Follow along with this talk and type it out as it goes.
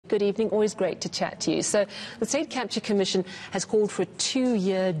Good evening. Always great to chat to you. So the State Capture Commission has called for a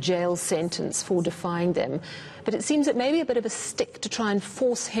 2-year jail sentence for defying them. But it seems it may be a bit of a stick to try and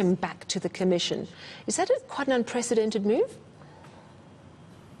force him back to the Commission. Is that quite an unprecedented move?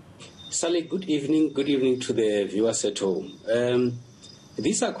 Sally, good evening. Good evening to the viewers at home.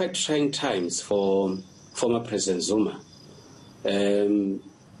 These are quite trying times for former President Zuma.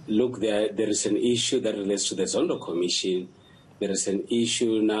 Look, there is an issue that relates to the Zondo Commission. There is an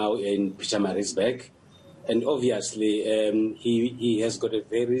issue now in Pietermaritzburg, and obviously he has got a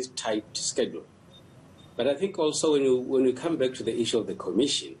very tight schedule. But I think also when you come back to the issue of the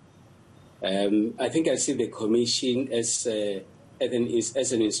Commission, I think I see the Commission as an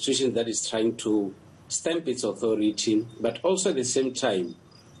institution that is trying to stamp its authority, but also at the same time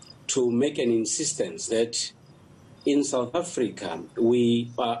to make an insistence that in South Africa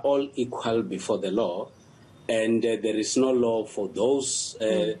we are all equal before the law, and there is no law for those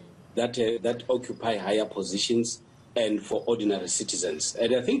that occupy higher positions and for ordinary citizens.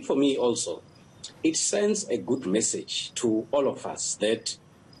 And I think for me also, it sends a good message to all of us that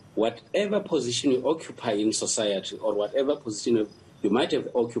whatever position you occupy in society or whatever position you might have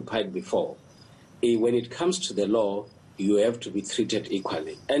occupied before, when it comes to the law, you have to be treated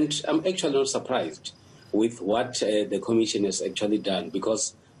equally. And I'm actually not surprised with what the Commission has actually done,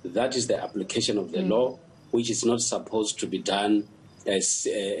 because that is the application of the law, which is not supposed to be done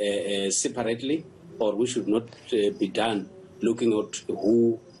separately, or we should not be done looking at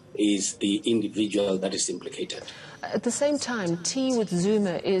who is the individual that is implicated. At the same time, tea with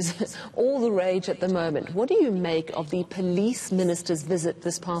Zuma is all the rage at the moment. What do you make of the police minister's visit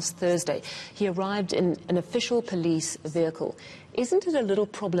this past Thursday? He arrived in an official police vehicle. Isn't it a little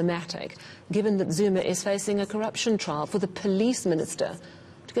problematic, given that Zuma is facing a corruption trial, for the police minister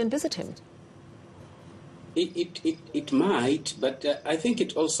to go and visit him? It might, but I think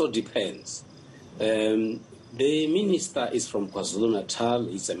it also depends. The minister is from KwaZulu-Natal,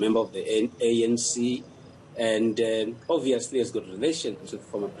 he's a member of the ANC, and obviously has got relations with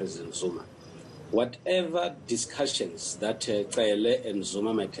former President Zuma. Whatever discussions that Tshwane and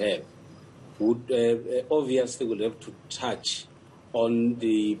Zuma might have would obviously will have to touch on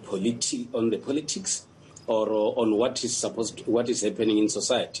the politics or on what is happening in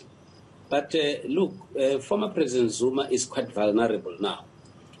society. But look, former President Zuma is quite vulnerable now,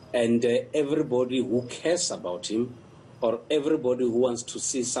 and everybody who cares about him, or everybody who wants to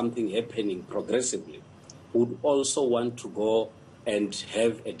see something happening progressively, would also want to go and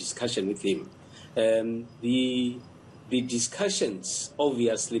have a discussion with him. The discussions,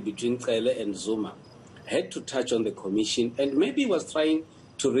 obviously, between Tshwane and Zuma had to touch on the Commission, and maybe was trying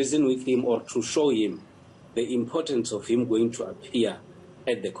to reason with him or to show him the importance of him going to appear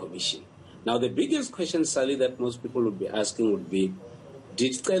at the Commission. Now, the biggest question, Sally, that most people would be asking would be,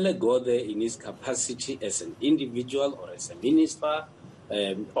 did Tshwane go there in his capacity as an individual or as a minister,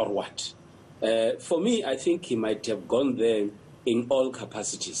 or what? For me, I think he might have gone there in all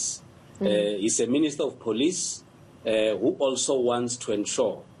capacities. He's a minister of police who also wants to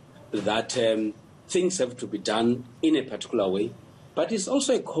ensure that things have to be done in a particular way. But he's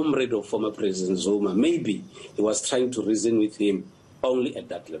also a comrade of former President Zuma. Maybe he was trying to reason with him only at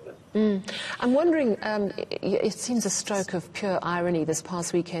that level. I'm wondering, it seems a stroke of pure irony this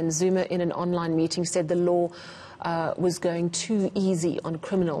past weekend. Zuma, in an online meeting, said the law was going too easy on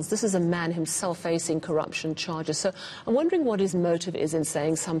criminals. This is a man himself facing corruption charges. So I'm wondering what his motive is in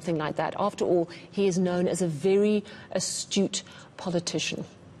saying something like that. After all, he is known as a very astute politician.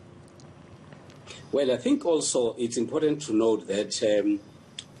 Well, I think also it's important to note that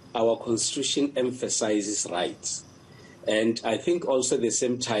our Constitution emphasizes rights. And I think also at the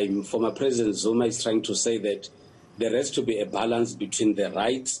same time, former President Zuma is trying to say that there has to be a balance between the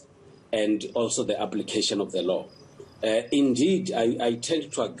rights and also the application of the law. Indeed, I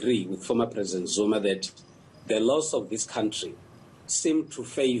tend to agree with former President Zuma that the laws of this country seem to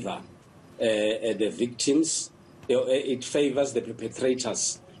favor the victims. It favors the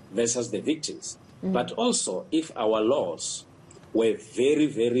perpetrators versus the victims. But also, if our laws were very,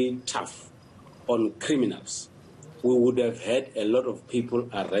 very tough on criminals, we would have had a lot of people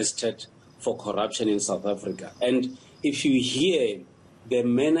arrested for corruption in South Africa. And if you hear the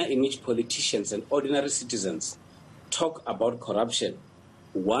manner in which politicians and ordinary citizens talk about corruption,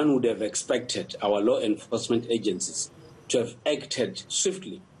 one would have expected our law enforcement agencies to have acted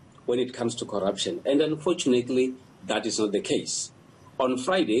swiftly when it comes to corruption. And unfortunately, that is not the case. On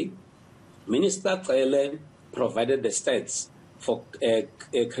Friday, Minister Tshwane provided the stats for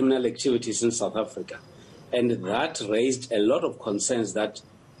criminal activities in South Africa. And that raised a lot of concerns that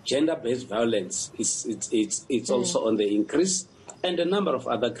gender-based violence is also on the increase. and a number of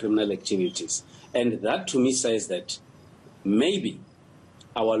other criminal activities. And that to me says that maybe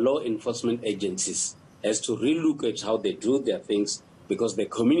our law enforcement agencies has to relook at how they do their things, because the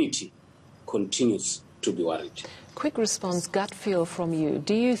community continues to be worried. Quick response, gut feel from you.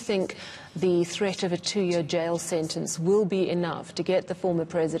 Do you think the threat of a 2-year jail sentence will be enough to get the former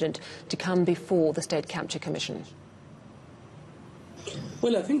president to come before the State Capture Commission?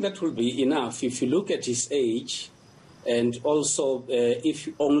 Well, I think that will be enough if you look at his age, and also if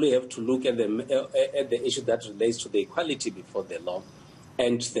you only have to look at the issue that relates to the equality before the law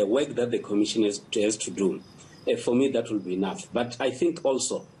and the work that the commission has to do. For me, that will be enough. But I think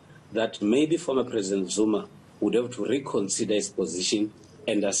also that maybe former President Zuma would have to reconsider his position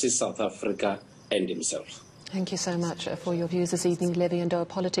and assist South Africa and himself. Thank you so much for your views this evening. Levy Ndou,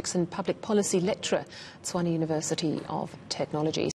 Politics and Public Policy Lecturer at Tshwane University of Technology.